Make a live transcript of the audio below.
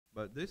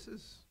But this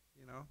is,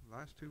 you know,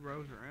 last 2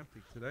 rows are empty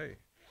today.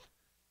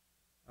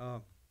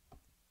 Oh,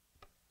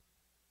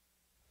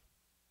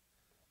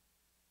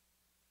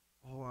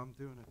 I'm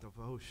doing a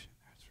devotion.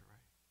 That's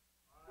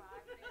right.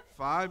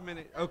 5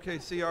 minutes. Okay,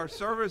 see, our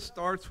service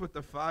starts with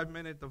the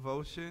 5-minute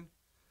devotion,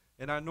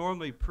 and I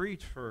normally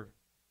preach for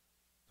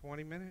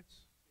 20 minutes.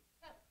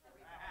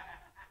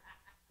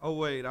 Oh,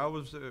 wait, I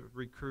was a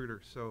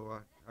recruiter, so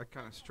I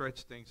kind of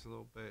stretched things a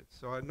little bit.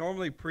 So I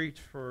normally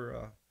preach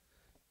for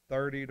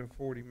 30 to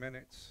 40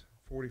 minutes,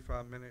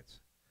 45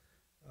 minutes,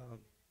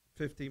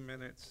 50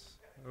 minutes.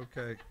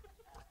 Okay.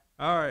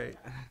 All right.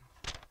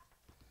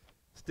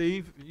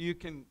 Steve, you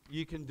can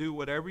do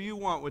whatever you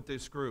want with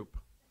this group.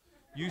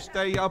 You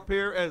stay up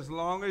here as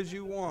long as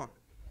you want.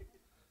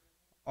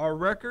 Our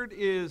record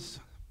is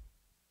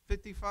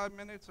 55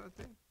 minutes, I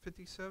think,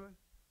 57.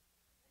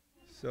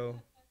 So,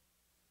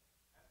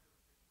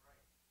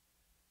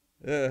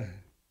 I'm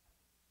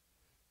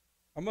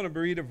going to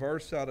read a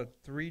verse out of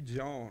 3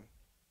 John.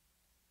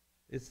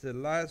 It's the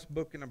last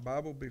book in the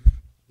Bible.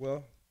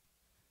 Well,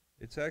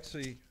 it's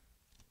actually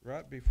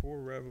right before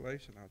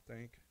Revelation, I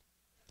think.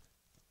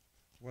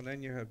 Well,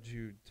 then you have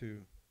Jude,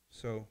 too.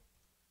 So,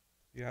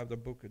 you have the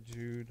book of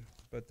Jude,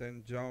 but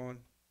then John,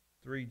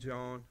 3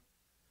 John.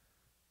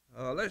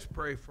 Let's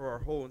pray for our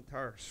whole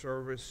entire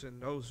service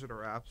and those that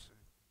are absent.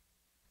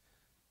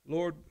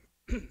 Lord,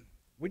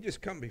 we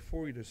just come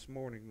before you this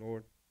morning,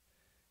 Lord,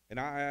 and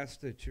I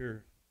ask that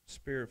your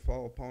Spirit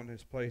fall upon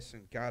this place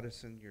and guide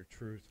us in your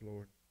truth,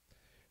 Lord.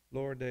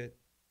 Lord, that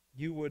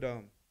you would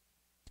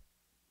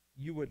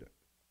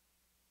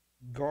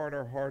guard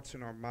our hearts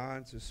and our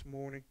minds this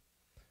morning,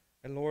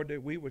 and Lord,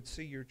 that we would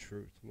see your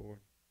truth, Lord.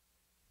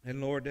 And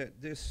Lord,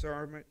 that this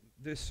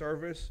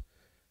service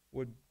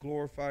would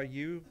glorify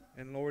you,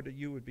 and Lord, that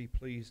you would be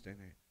pleased in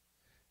it.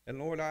 And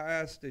Lord, I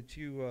ask that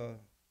you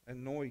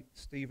anoint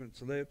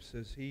Stephen's lips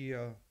as he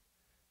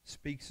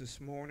speaks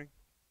this morning.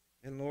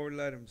 And Lord,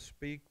 let him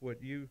speak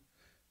what you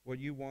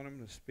want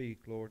him to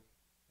speak, Lord.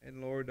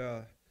 And Lord,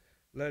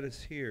 let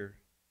us hear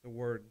the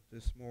word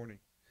this morning.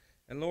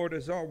 And Lord,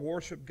 as our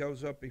worship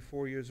goes up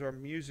before you, as our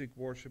music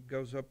worship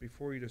goes up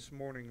before you this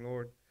morning,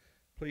 Lord,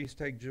 please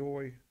take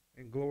joy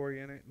and glory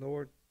in it,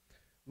 Lord.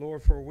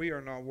 Lord, for we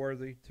are not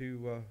worthy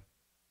to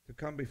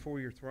come before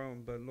your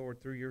throne, but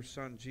Lord, through your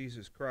Son,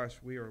 Jesus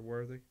Christ, we are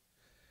worthy.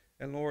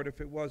 And Lord, if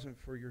it wasn't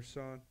for your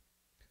Son,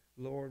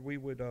 Lord, we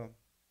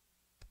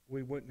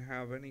wouldn't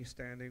have any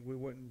standing. We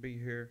wouldn't be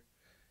here.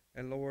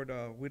 And Lord,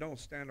 we don't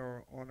stand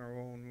on our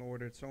own,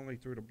 Lord. It's only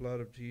through the blood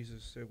of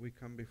Jesus that we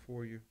come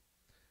before you.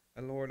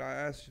 And Lord, I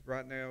ask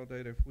right now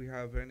that if we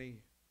have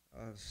any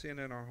sin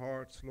in our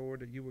hearts,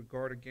 Lord, that you would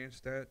guard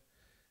against that.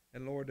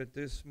 And Lord, that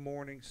this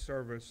morning's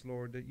service,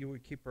 Lord, that you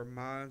would keep our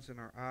minds and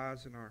our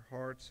eyes and our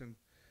hearts and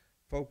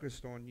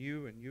focused on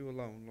you and you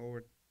alone,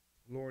 Lord.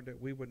 Lord,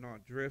 that we would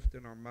not drift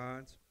in our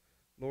minds.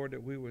 Lord,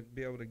 that we would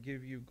be able to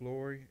give you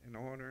glory and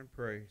honor and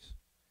praise.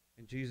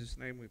 In Jesus'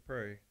 name we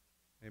pray.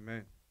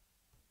 Amen.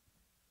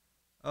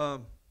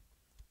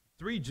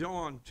 3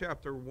 John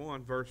chapter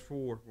 1, verse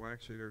 4. Well,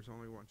 actually, there's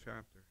only one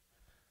chapter.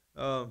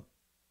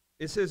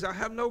 It says, I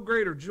have no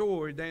greater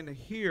joy than to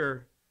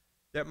hear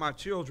that my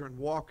children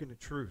walk in the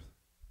truth.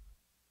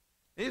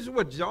 This is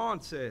what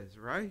John says,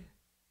 right?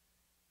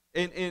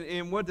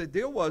 And what the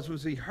deal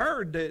was he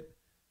heard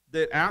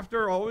that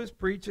after all his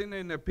preaching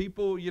and the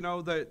people, you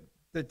know, that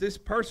this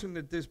person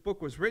that this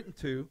book was written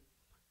to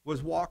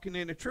was walking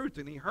in the truth,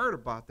 and he heard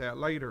about that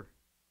later.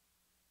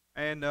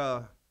 And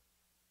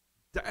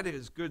that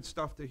is good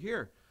stuff to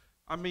hear.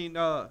 I mean,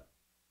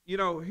 you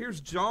know,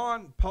 here's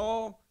John,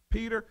 Paul,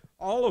 Peter,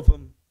 all of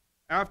them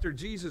after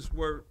Jesus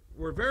were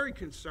very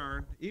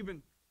concerned,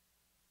 even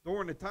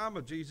during the time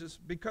of Jesus,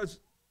 because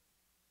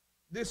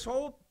this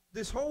whole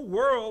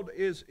world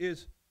is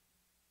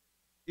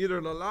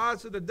either the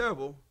lies of the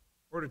devil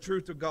or the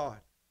truth of God.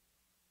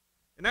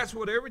 And that's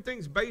what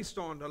everything's based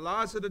on, the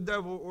lies of the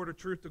devil or the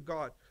truth of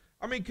God.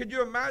 I mean, could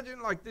you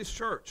imagine like this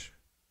church?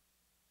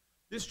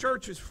 This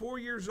church is 4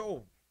 years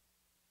old.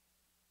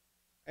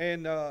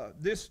 And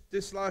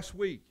this last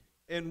week.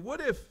 And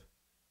what if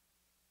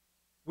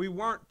we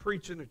weren't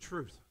preaching the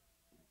truth?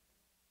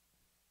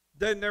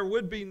 Then there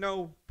would be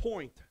no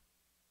point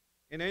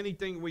in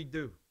anything we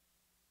do.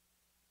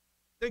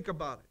 Think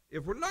about it.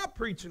 If we're not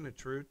preaching the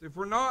truth, if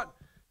we're not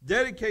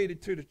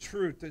dedicated to the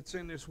truth that's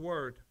in this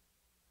word,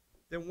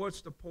 then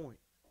what's the point?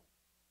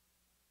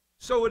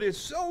 So it is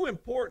so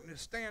important to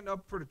stand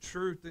up for the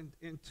truth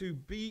and to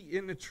be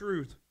in the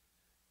truth.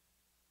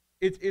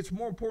 It's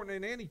more important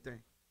than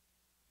anything.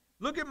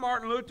 Look at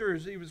Martin Luther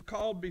as he was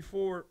called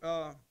before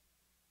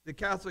the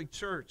Catholic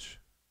Church.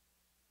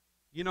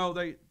 You know,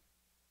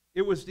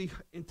 it was the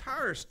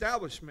entire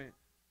establishment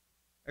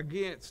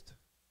against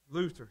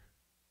Luther.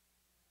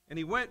 And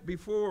he went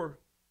before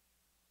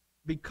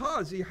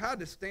because he had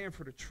to stand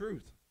for the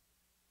truth.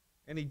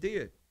 And he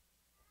did.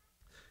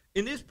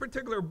 In this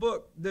particular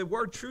book, the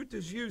word truth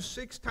is used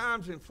 6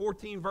 times in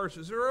 14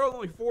 verses. There are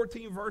only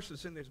 14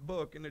 verses in this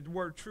book, and the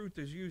word truth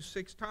is used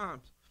 6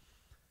 times.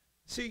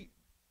 See,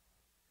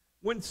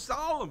 when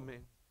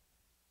Solomon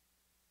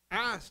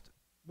asked,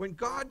 when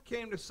God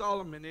came to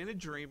Solomon in a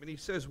dream and he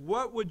says,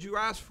 what would you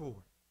ask for?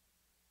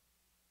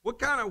 What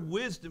kind of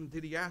wisdom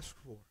did he ask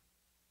for?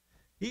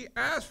 He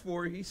asked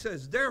for, he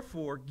says,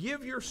 therefore,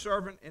 give your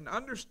servant an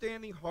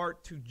understanding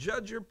heart to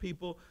judge your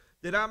people,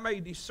 that I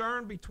may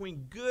discern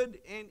between good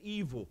and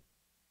evil.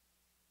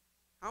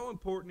 How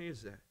important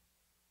is that?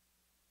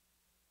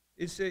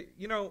 It's a,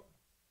 you know,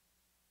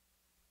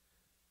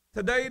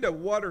 today the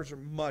waters are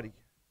muddy.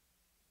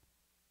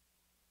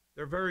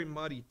 They're very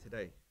muddy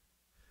today.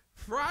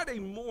 Friday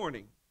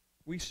morning,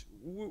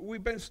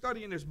 we've been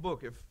studying this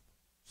book at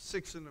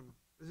 6 in the,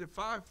 is it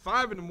 5?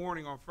 5 in the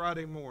morning on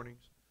Friday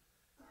mornings,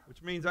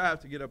 which means I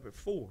have to get up at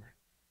 4,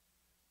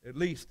 at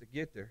least, to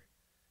get there.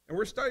 And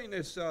we're studying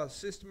this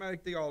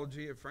systematic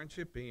theology at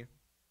Friendship Inn.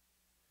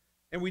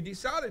 And we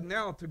decided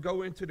now to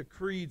go into the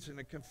creeds and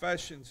the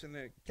confessions and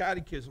the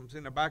catechisms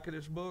in the back of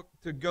this book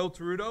to go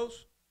through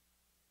those.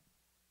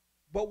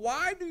 But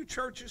why do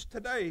churches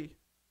today,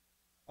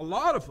 a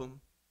lot of them,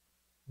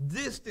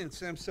 distance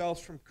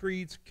themselves from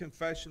creeds,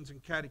 confessions,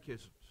 and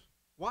catechisms?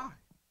 Why?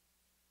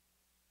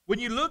 When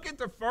you look at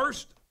the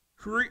Apostles'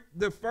 Creed,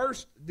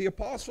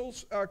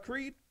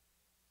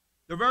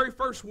 the very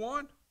first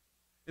one,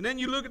 and then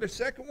you look at the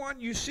second one,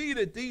 you see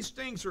that these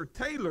things are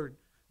tailored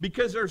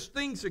because there's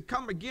things that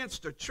come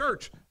against the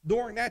church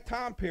during that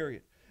time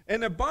period.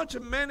 And a bunch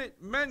of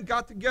men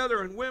got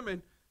together, and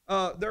women,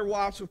 their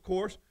wives, of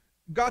course,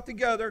 got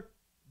together.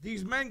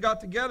 These men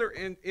got together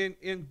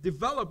and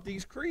developed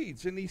these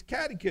creeds and these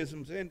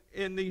catechisms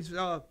and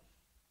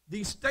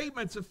these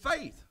statements of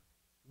faith.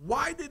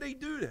 Why did they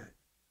do that?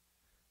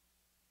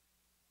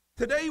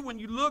 Today, when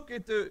you look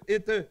at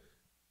the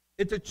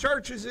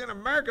churches in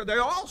America, they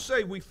all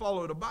say we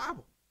follow the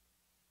Bible.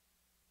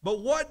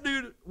 But what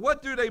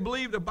do they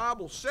believe the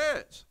Bible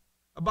says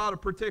about a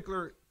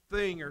particular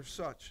thing or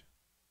such?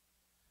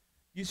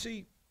 You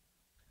see,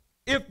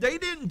 if they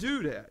didn't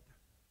do that,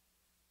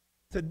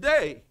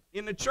 today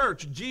in the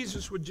church,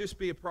 Jesus would just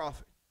be a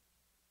prophet.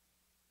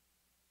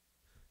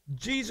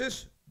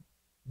 Jesus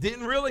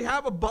didn't really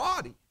have a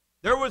body.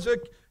 There was a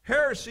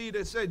heresy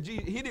that said he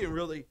didn't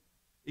really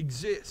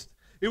exist.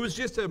 It was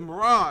just a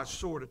mirage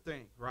sort of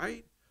thing,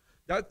 right?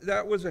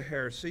 That was a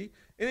heresy.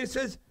 And it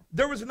says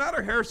there was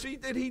another heresy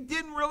that he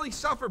didn't really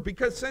suffer,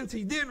 because since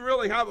he didn't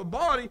really have a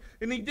body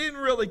and he didn't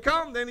really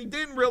come, then he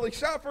didn't really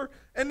suffer,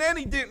 and then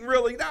he didn't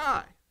really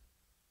die.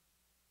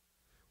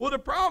 Well, the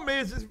problem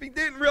is if he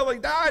didn't really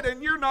die,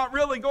 then you're not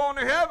really going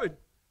to heaven.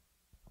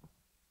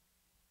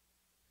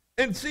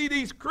 And see,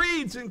 these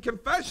creeds and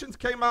confessions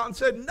came out and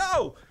said,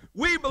 no,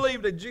 we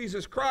believe that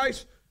Jesus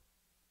Christ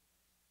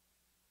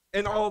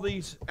and all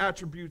these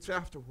attributes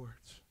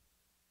afterwards.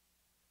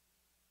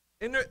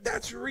 And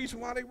that's the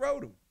reason why they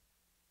wrote them.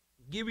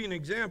 I'll give you an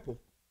example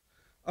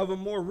of a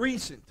more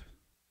recent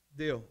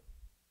deal.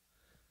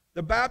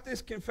 The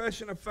Baptist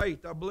Confession of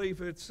Faith, I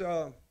believe it's,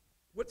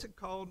 what's it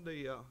called?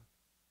 The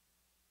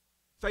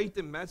Faith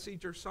and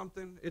Message or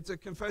something. It's a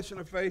confession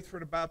of faith for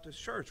the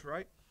Baptist Church,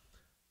 right?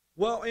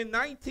 Well, in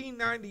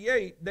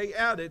 1998, they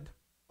added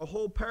a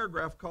whole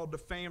paragraph called the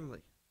family.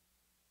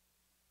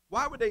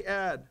 Why would they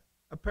add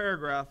a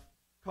paragraph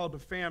called the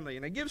family?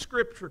 And they give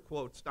scripture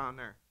quotes down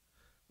there.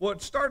 Well,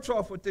 it starts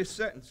off with this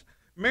sentence.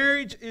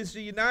 Marriage is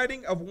the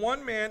uniting of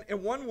one man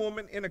and one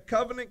woman in a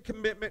covenant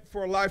commitment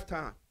for a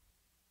lifetime.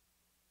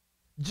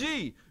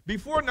 Gee,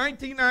 before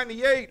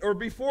 1998 or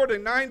before the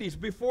 90s,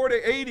 before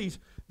the 80s,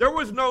 there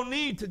was no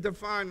need to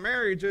define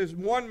marriage as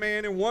one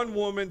man and one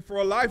woman for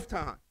a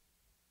lifetime.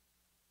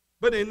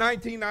 But in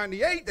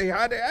 1998, they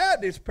had to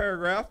add this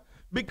paragraph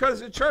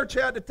because the church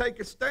had to take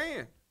a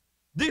stand.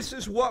 This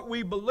is what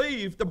we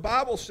believe the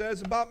Bible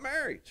says about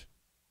marriage.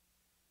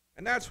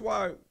 And that's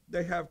why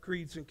they have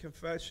creeds and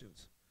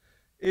confessions,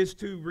 is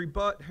to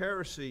rebut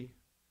heresy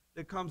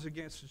that comes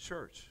against the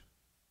church.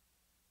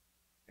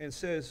 And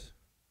says,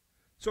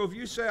 so if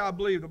you say, I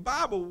believe the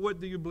Bible,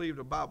 what do you believe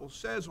the Bible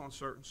says on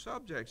certain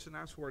subjects? And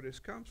that's where this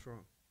comes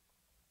from.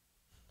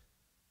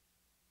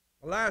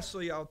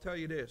 Lastly, I'll tell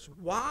you this.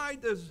 Why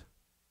does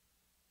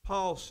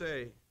Paul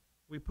say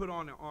we put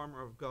on the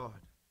armor of God?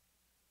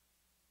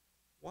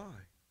 Why?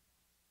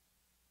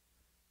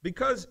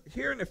 Because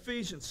here in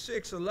Ephesians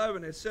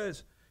 6:11 it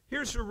says,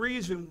 here's the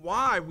reason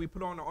why we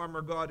put on the armor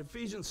of God.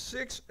 Ephesians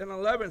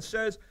 6:11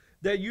 says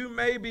that you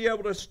may be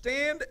able to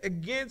stand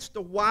against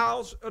the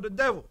wiles of the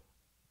devil.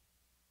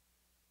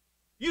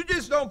 You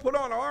just don't put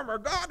on the armor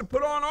of God to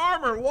put on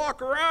armor and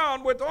walk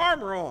around with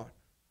armor on.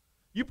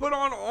 You put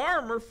on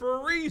armor for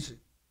a reason.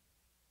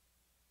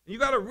 You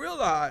got to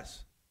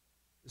realize,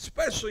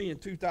 especially in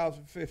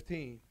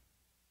 2015,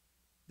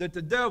 that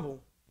the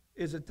devil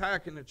is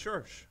attacking the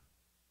church.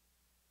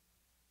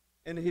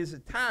 And his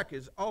attack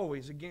is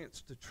always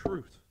against the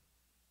truth.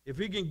 If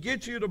he can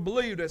get you to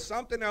believe that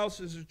something else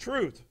is the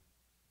truth,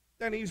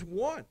 then he's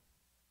won.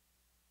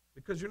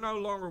 Because you're no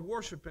longer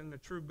worshiping the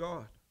true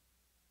God.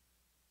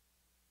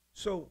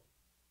 So,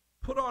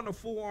 put on the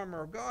full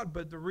armor of God,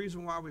 but the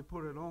reason why we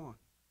put it on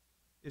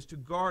is to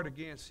guard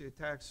against the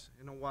attacks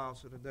and the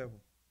wiles of the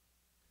devil.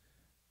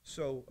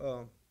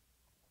 So,